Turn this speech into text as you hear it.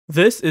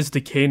This is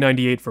the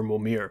K98 from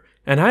Womier,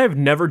 and I have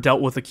never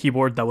dealt with a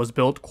keyboard that was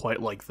built quite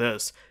like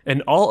this,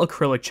 an all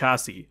acrylic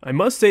chassis. I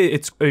must say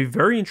it's a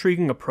very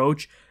intriguing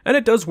approach, and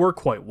it does work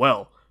quite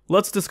well.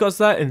 Let's discuss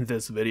that in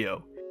this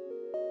video.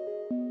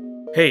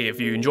 Hey, if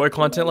you enjoy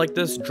content like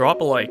this, drop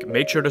a like,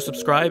 make sure to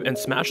subscribe, and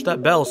smash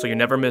that bell so you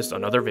never miss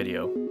another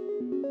video.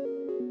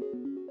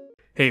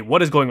 Hey,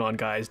 what is going on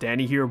guys?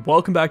 Danny here,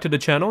 welcome back to the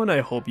channel, and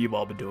I hope you've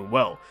all been doing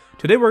well.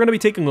 Today we're going to be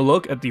taking a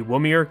look at the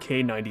Womier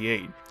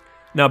K98.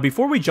 Now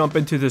before we jump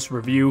into this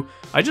review,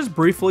 I just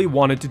briefly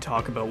wanted to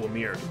talk about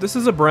Womier. This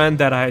is a brand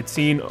that I had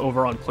seen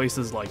over on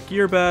places like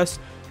GearBest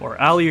or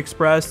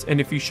AliExpress, and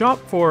if you shop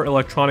for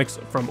electronics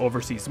from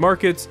overseas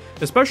markets,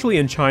 especially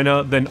in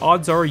China, then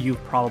odds are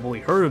you've probably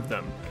heard of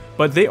them.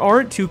 But they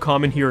aren't too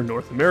common here in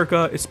North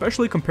America,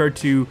 especially compared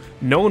to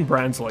known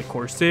brands like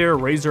Corsair,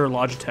 Razer,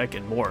 Logitech,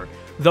 and more,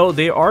 though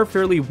they are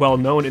fairly well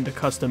known in the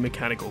custom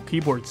mechanical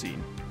keyboard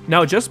scene.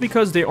 Now, just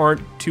because they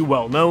aren't too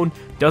well known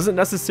doesn't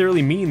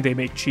necessarily mean they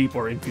make cheap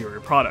or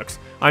inferior products.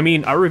 I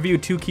mean, I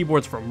reviewed two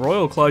keyboards from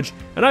Royal Clutch,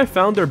 and I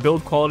found their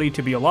build quality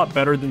to be a lot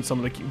better than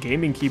some of the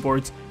gaming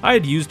keyboards I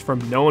had used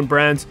from known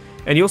brands,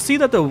 and you'll see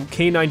that the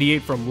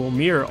K98 from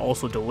Womier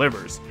also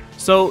delivers.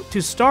 So,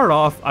 to start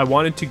off, I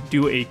wanted to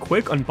do a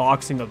quick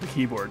unboxing of the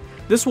keyboard.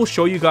 This will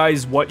show you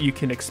guys what you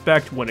can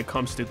expect when it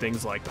comes to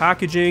things like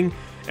packaging,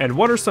 and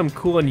what are some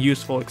cool and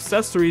useful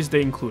accessories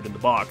they include in the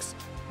box.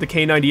 The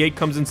K98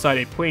 comes inside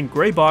a plain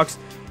gray box.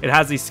 It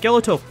has a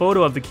skeletal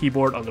photo of the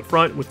keyboard on the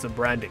front with some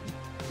branding.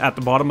 At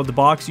the bottom of the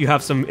box, you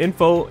have some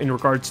info in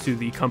regards to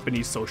the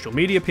company's social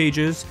media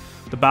pages.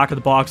 The back of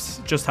the box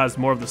just has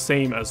more of the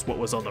same as what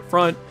was on the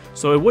front,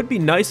 so it would be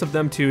nice of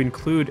them to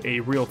include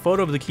a real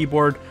photo of the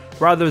keyboard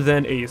rather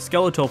than a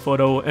skeletal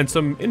photo, and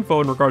some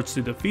info in regards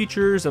to the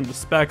features and the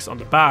specs on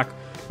the back,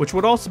 which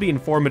would also be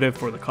informative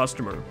for the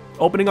customer.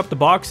 Opening up the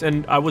box,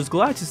 and I was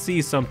glad to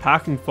see some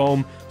packing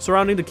foam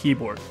surrounding the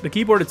keyboard. The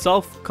keyboard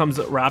itself comes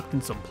wrapped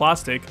in some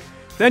plastic.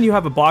 Then you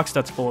have a box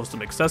that's full of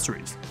some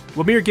accessories.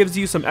 Womier gives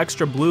you some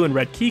extra blue and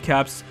red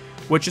keycaps,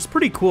 which is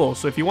pretty cool,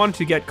 so if you wanted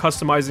to get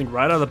customizing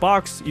right out of the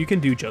box, you can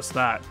do just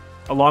that.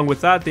 Along with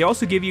that, they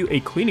also give you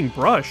a cleaning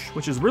brush,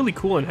 which is really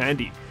cool and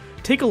handy.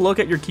 Take a look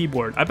at your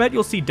keyboard. I bet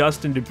you'll see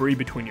dust and debris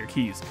between your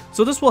keys,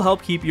 so this will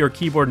help keep your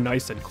keyboard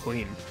nice and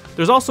clean.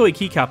 There's also a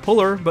keycap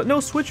puller, but no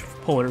switch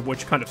puller,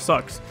 which kind of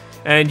sucks.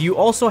 And you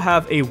also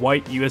have a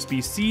white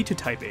USB-C to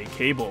Type-A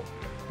cable.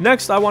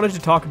 Next, I wanted to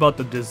talk about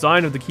the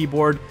design of the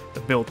keyboard, the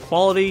build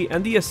quality,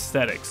 and the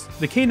aesthetics.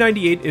 The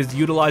K98 is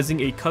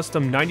utilizing a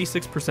custom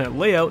 96%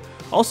 layout,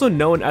 also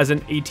known as an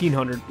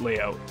 1800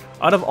 layout.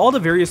 Out of all the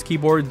various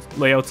keyboard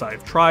layouts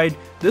I've tried,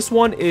 this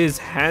one is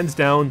hands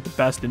down the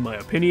best in my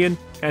opinion,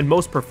 and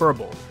most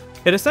preferable.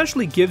 It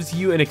essentially gives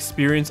you an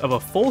experience of a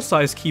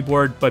full-size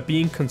keyboard, but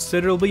being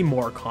considerably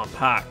more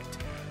compact.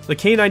 The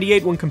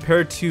K98, when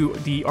compared to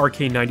the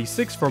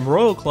RK96 from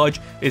Royal Clutch,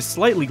 is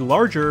slightly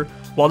larger.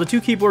 While the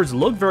two keyboards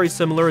look very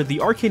similar, the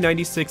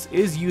RK96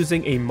 is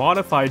using a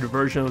modified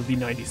version of the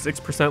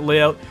 96%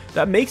 layout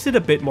that makes it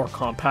a bit more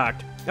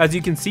compact. As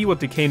you can see with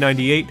the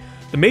K98,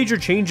 the major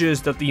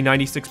changes that the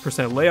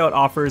 96% layout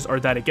offers are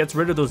that it gets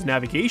rid of those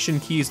navigation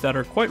keys that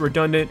are quite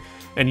redundant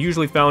and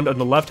usually found on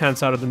the left-hand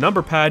side of the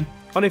number pad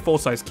on a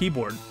full-size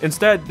keyboard.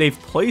 Instead, they've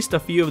placed a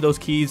few of those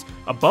keys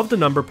above the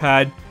number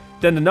pad.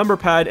 Then the number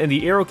pad and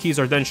the arrow keys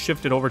are then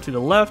shifted over to the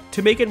left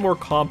to make it more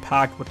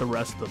compact with the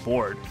rest of the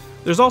board.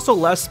 There's also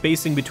less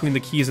spacing between the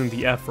keys in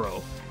the F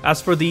row.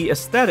 As for the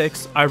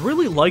aesthetics, I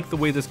really like the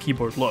way this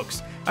keyboard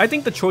looks. I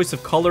think the choice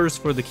of colors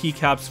for the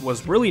keycaps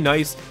was really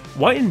nice.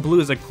 White and blue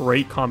is a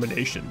great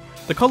combination.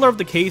 The color of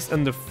the case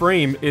and the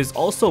frame is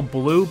also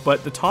blue,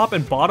 but the top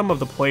and bottom of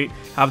the plate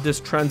have this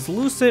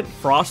translucent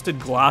frosted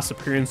glass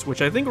appearance,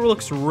 which I think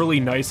looks really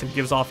nice and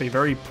gives off a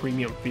very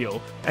premium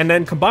feel. And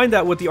then combine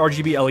that with the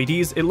RGB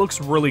LEDs, it looks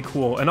really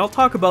cool, and I'll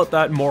talk about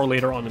that more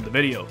later on in the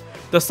video.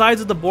 The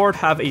sides of the board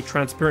have a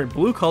transparent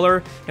blue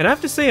color, and I have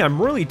to say I'm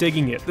really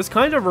digging it. This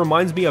kind of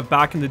reminds me of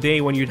back in the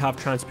day when you'd have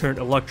transparent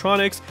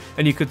electronics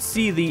and you could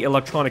see the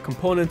electronic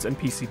components and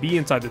PCB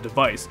inside the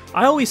device.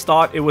 I always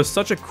thought it was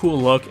such a cool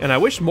look, and I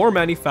wish more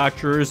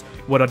manufacturers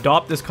would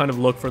adopt this kind of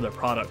look for their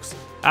products.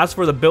 As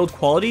for the build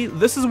quality,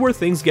 this is where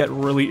things get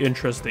really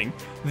interesting.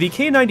 The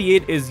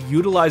K98 is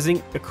utilizing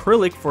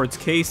acrylic for its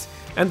case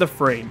and the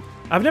frame.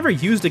 I've never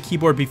used a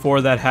keyboard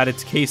before that had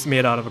its case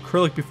made out of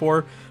acrylic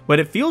before, but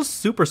it feels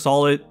super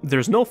solid,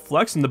 there's no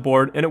flex in the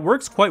board, and it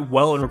works quite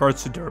well in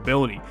regards to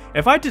durability.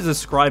 If I had to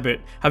describe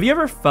it, have you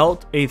ever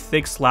felt a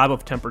thick slab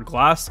of tempered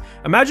glass?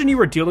 Imagine you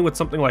were dealing with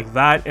something like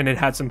that and it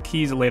had some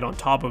keys laid on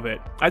top of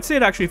it. I'd say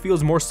it actually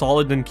feels more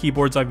solid than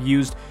keyboards I've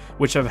used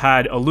which have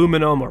had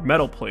aluminum or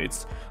metal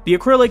plates. The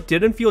acrylic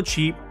didn't feel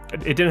cheap.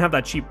 It didn't have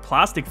that cheap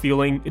plastic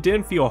feeling, it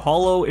didn't feel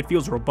hollow, it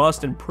feels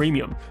robust and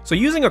premium. So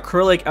using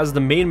acrylic as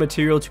the main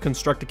material to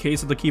construct the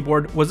case of the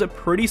keyboard was a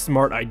pretty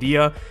smart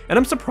idea, and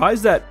I'm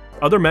surprised that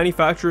other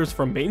manufacturers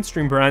from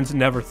mainstream brands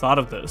never thought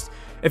of this.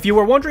 If you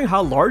were wondering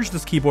how large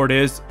this keyboard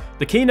is,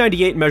 the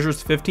K98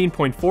 measures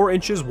 15.4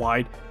 inches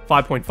wide,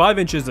 5.5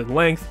 inches in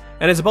length,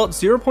 and is about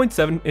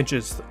 0.7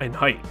 inches in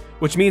height,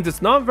 which means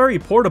it's not very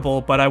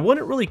portable, but I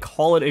wouldn't really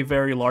call it a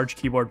very large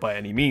keyboard by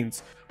any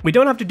means. We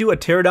don't have to do a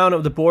teardown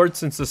of the board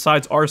since the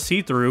sides are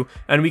see-through,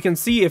 and we can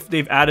see if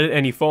they've added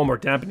any foam or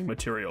dampening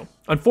material.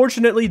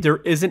 Unfortunately, there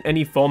isn't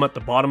any foam at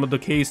the bottom of the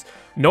case,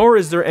 nor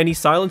is there any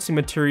silencing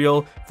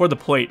material for the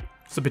plate.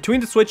 So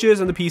between the switches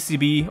and the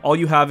PCB, all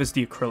you have is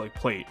the acrylic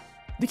plate.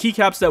 The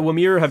keycaps that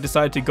Womier have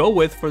decided to go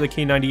with for the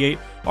K98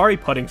 are a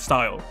putting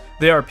style.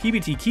 They are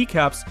PBT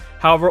keycaps,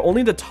 however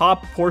only the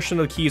top portion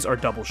of the keys are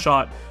double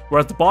shot,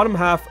 whereas the bottom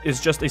half is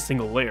just a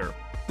single layer.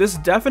 This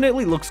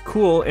definitely looks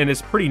cool and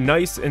is pretty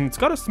nice, and it's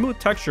got a smooth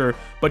texture,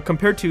 but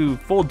compared to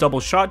full double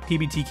shot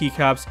PBT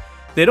keycaps,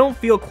 they don't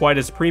feel quite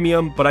as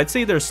premium, but I'd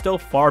say they're still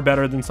far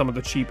better than some of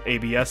the cheap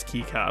ABS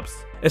keycaps.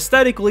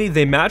 Aesthetically,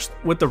 they match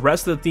with the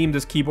rest of the theme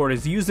this keyboard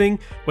is using,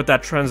 with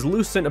that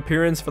translucent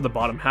appearance for the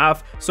bottom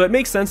half, so it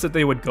makes sense that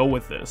they would go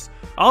with this.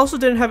 I also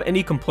didn't have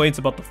any complaints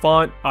about the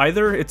font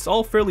either. It's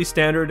all fairly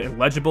standard and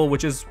legible,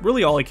 which is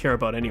really all I care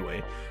about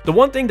anyway. The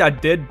one thing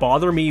that did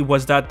bother me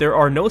was that there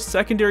are no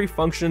secondary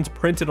functions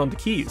printed on the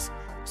keys.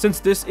 Since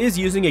this is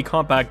using a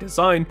compact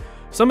design,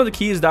 some of the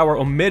keys that were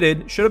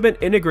omitted should have been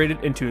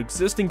integrated into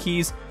existing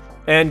keys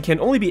and can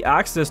only be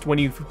accessed when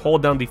you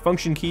hold down the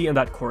function key and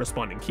that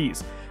corresponding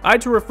keys. I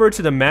had to refer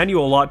to the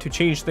manual a lot to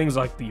change things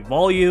like the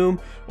volume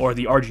or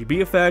the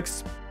RGB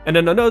effects. And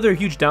then another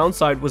huge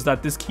downside was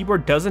that this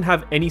keyboard doesn't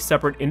have any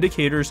separate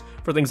indicators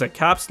for things like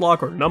caps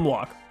lock or num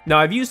lock. Now,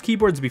 I've used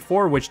keyboards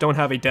before which don't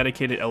have a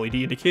dedicated LED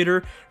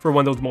indicator for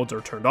when those modes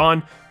are turned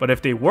on, but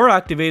if they were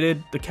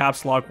activated, the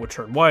caps lock would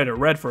turn white or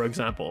red, for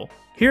example.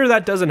 Here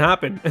that doesn't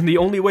happen, and the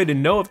only way to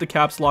know if the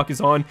caps lock is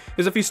on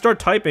is if you start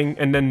typing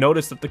and then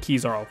notice that the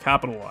keys are all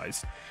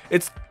capitalized.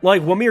 It's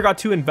like Womier got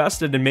too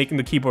invested in making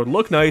the keyboard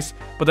look nice,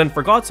 but then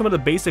forgot some of the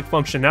basic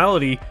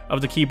functionality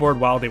of the keyboard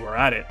while they were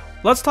at it.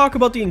 Let's talk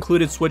about the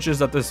included switches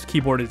that this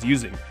keyboard is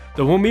using.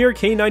 The Womier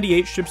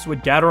K98 ships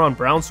with Gateron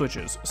brown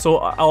switches, so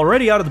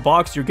already out of the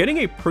box you're getting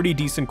a pretty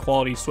decent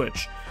quality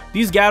switch.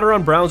 These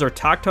Gateron browns are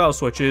tactile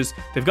switches.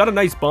 They've got a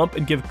nice bump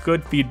and give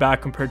good feedback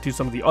compared to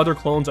some of the other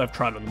clones I've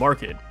tried on the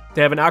market.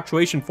 They have an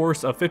actuation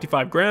force of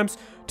 55 grams,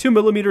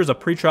 2mm of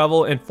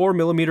pre-travel, and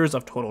 4mm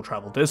of total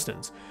travel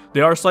distance. They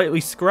are slightly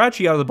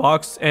scratchy out of the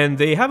box, and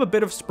they have a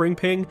bit of spring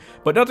ping,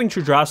 but nothing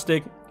too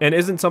drastic, and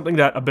isn't something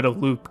that a bit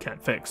of lube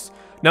can't fix.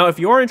 Now, if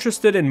you are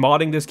interested in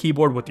modding this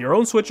keyboard with your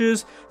own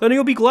switches, then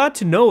you'll be glad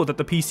to know that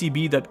the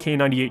PCB that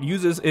K98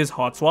 uses is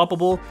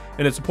hot-swappable,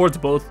 and it supports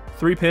both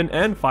 3-pin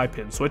and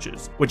 5-pin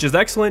switches, which is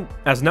excellent,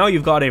 as now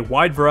you've got a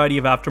wide variety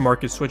of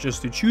aftermarket switches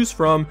to choose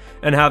from,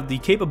 and have the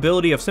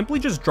capability of simply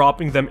just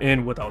dropping them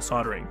in without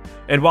soldering.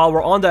 And while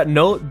we're on that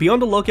note, be on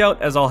the lookout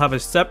as I'll have a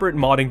separate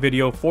modding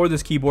video for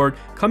this keyboard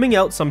coming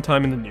out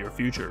sometime in the near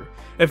future.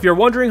 If you're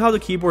wondering how the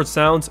keyboard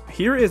sounds,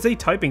 here is a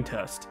typing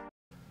test.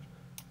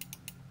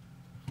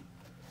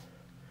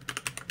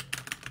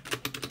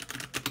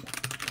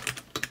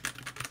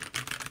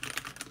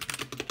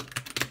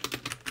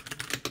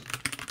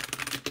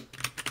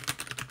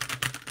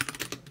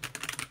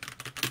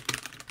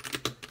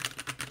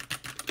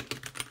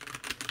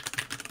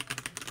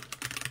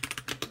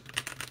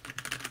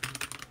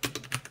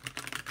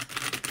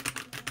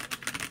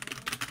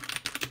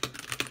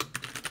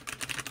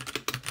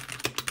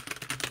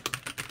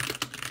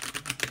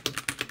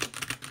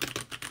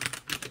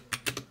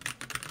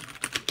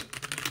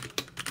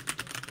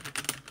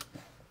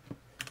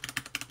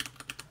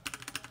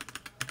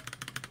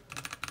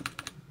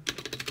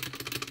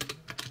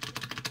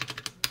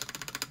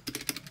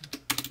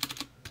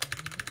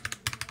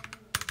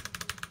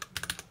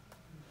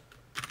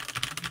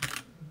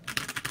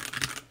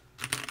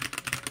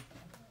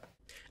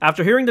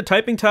 After hearing the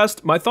typing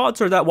test, my thoughts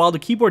are that while the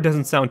keyboard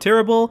doesn't sound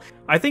terrible,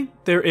 I think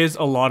there is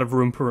a lot of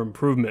room for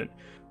improvement.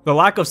 The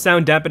lack of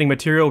sound dampening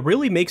material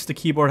really makes the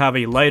keyboard have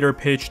a lighter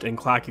pitched and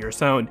clackier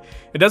sound.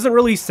 It doesn't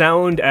really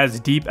sound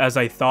as deep as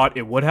I thought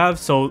it would have,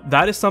 so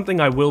that is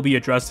something I will be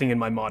addressing in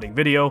my modding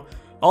video.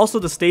 Also,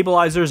 the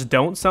stabilizers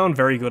don't sound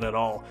very good at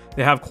all.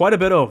 They have quite a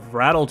bit of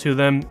rattle to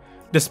them,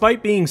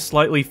 despite being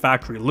slightly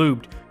factory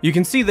lubed. You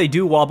can see they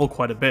do wobble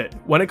quite a bit.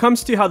 When it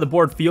comes to how the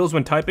board feels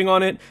when typing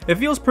on it, it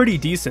feels pretty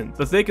decent.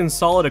 The thick and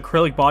solid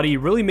acrylic body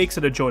really makes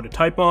it a joy to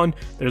type on.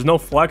 There's no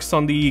flex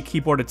on the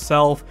keyboard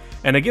itself,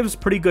 and it gives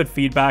pretty good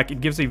feedback. It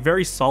gives a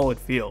very solid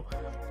feel.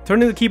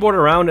 Turning the keyboard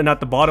around, and at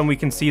the bottom we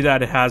can see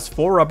that it has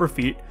 4 rubber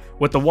feet,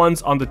 with the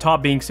ones on the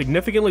top being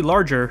significantly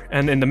larger,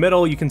 and in the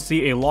middle you can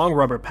see a long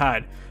rubber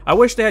pad. I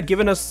wish they had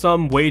given us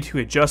some way to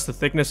adjust the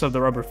thickness of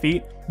the rubber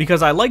feet,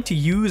 because I like to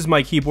use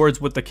my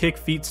keyboards with the kick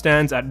feet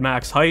stands at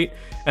max height,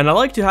 and I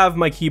like to have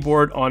my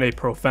keyboard on a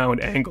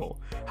profound angle.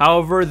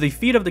 However, the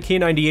feet of the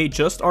K98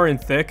 just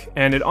aren't thick,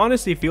 and it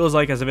honestly feels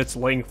like as if it's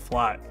laying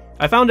flat.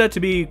 I found that to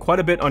be quite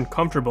a bit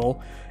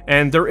uncomfortable,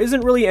 and there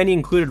isn't really any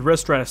included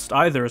wrist rest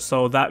either,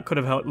 so that could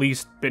have at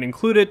least been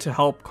included to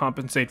help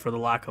compensate for the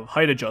lack of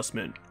height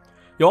adjustment.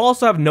 You'll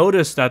also have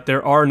noticed that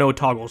there are no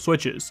toggle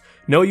switches,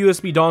 no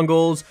USB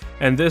dongles,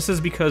 and this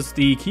is because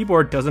the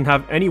keyboard doesn't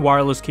have any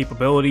wireless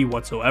capability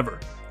whatsoever,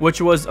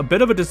 which was a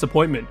bit of a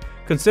disappointment,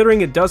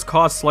 considering it does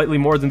cost slightly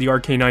more than the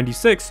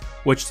RK96,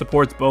 which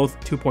supports both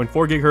 2.4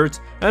 GHz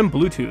and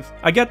Bluetooth.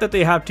 I get that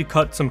they have to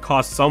cut some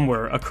costs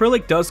somewhere.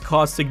 Acrylic does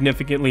cost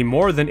significantly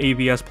more than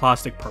ABS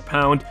plastic per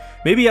pound.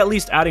 Maybe at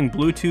least adding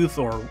Bluetooth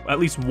or at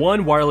least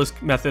one wireless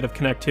method of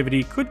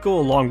connectivity could go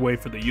a long way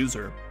for the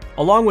user.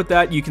 Along with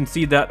that, you can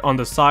see that on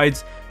the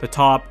sides, the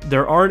top,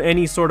 there aren't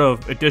any sort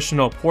of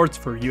additional ports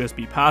for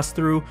USB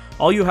pass-through.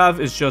 All you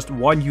have is just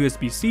one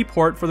USB-C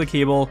port for the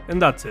cable,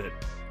 and that's it.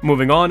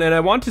 Moving on, and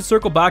I want to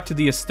circle back to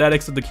the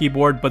aesthetics of the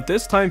keyboard, but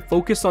this time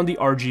focus on the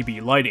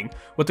RGB lighting.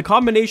 With the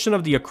combination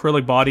of the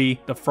acrylic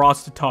body, the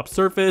frosted top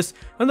surface,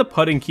 and the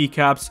putting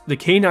keycaps, the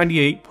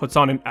K98 puts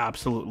on an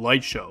absolute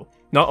light show.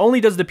 Not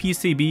only does the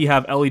PCB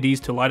have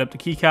LEDs to light up the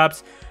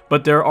keycaps,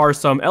 but there are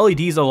some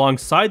LEDs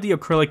alongside the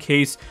acrylic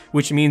case,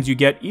 which means you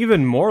get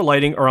even more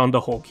lighting around the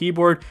whole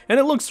keyboard, and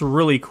it looks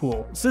really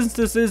cool. Since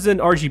this is an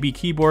RGB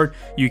keyboard,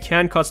 you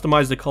can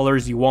customize the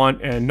colors you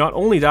want, and not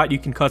only that, you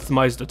can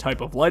customize the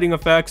type of lighting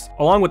effects.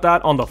 Along with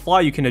that, on the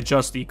fly, you can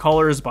adjust the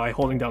colors by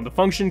holding down the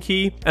function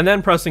key, and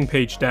then pressing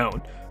page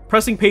down.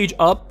 Pressing page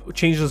up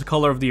changes the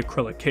color of the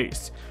acrylic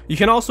case. You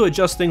can also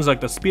adjust things like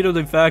the speed of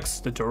the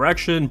effects, the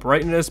direction,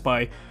 brightness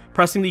by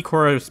pressing the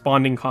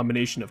corresponding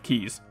combination of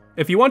keys.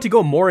 If you want to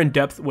go more in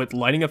depth with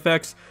lighting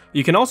effects,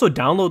 you can also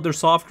download their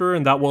software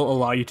and that will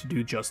allow you to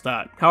do just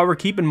that. However,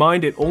 keep in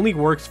mind it only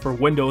works for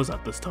Windows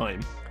at this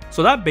time.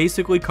 So that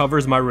basically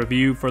covers my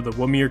review for the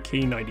Womier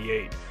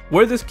K98.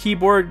 Where this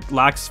keyboard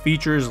lacks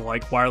features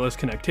like wireless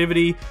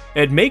connectivity,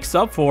 it makes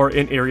up for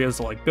in areas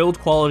like build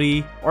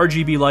quality,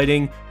 RGB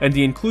lighting, and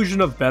the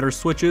inclusion of better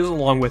switches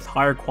along with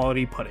higher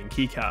quality putting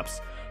keycaps.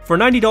 For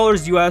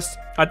 $90 US,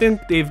 I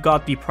think they've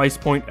got the price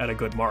point at a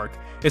good mark.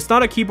 It's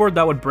not a keyboard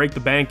that would break the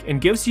bank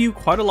and gives you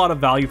quite a lot of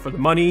value for the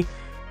money.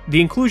 The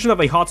inclusion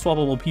of a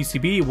hot-swappable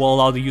PCB will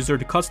allow the user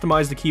to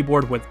customize the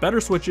keyboard with better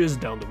switches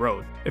down the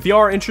road. If you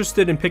are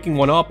interested in picking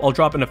one up, I'll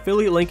drop an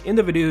affiliate link in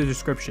the video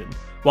description.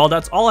 While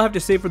that's all I have to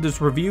say for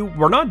this review,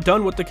 we're not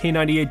done with the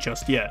K98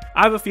 just yet.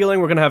 I have a feeling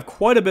we're going to have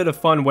quite a bit of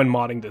fun when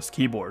modding this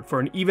keyboard for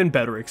an even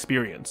better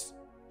experience.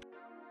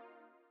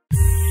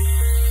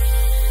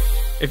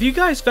 If you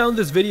guys found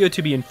this video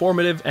to be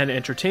informative and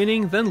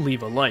entertaining, then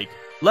leave a like.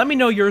 Let me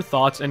know your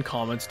thoughts and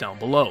comments down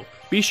below.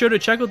 Be sure to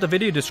check out the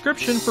video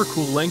description for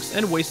cool links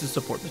and ways to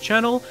support the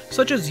channel,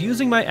 such as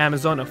using my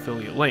Amazon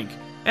affiliate link.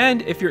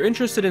 And if you're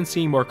interested in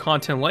seeing more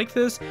content like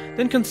this,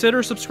 then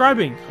consider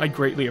subscribing. I'd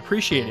greatly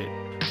appreciate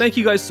it. Thank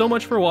you guys so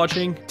much for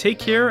watching, take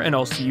care, and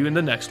I'll see you in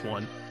the next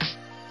one.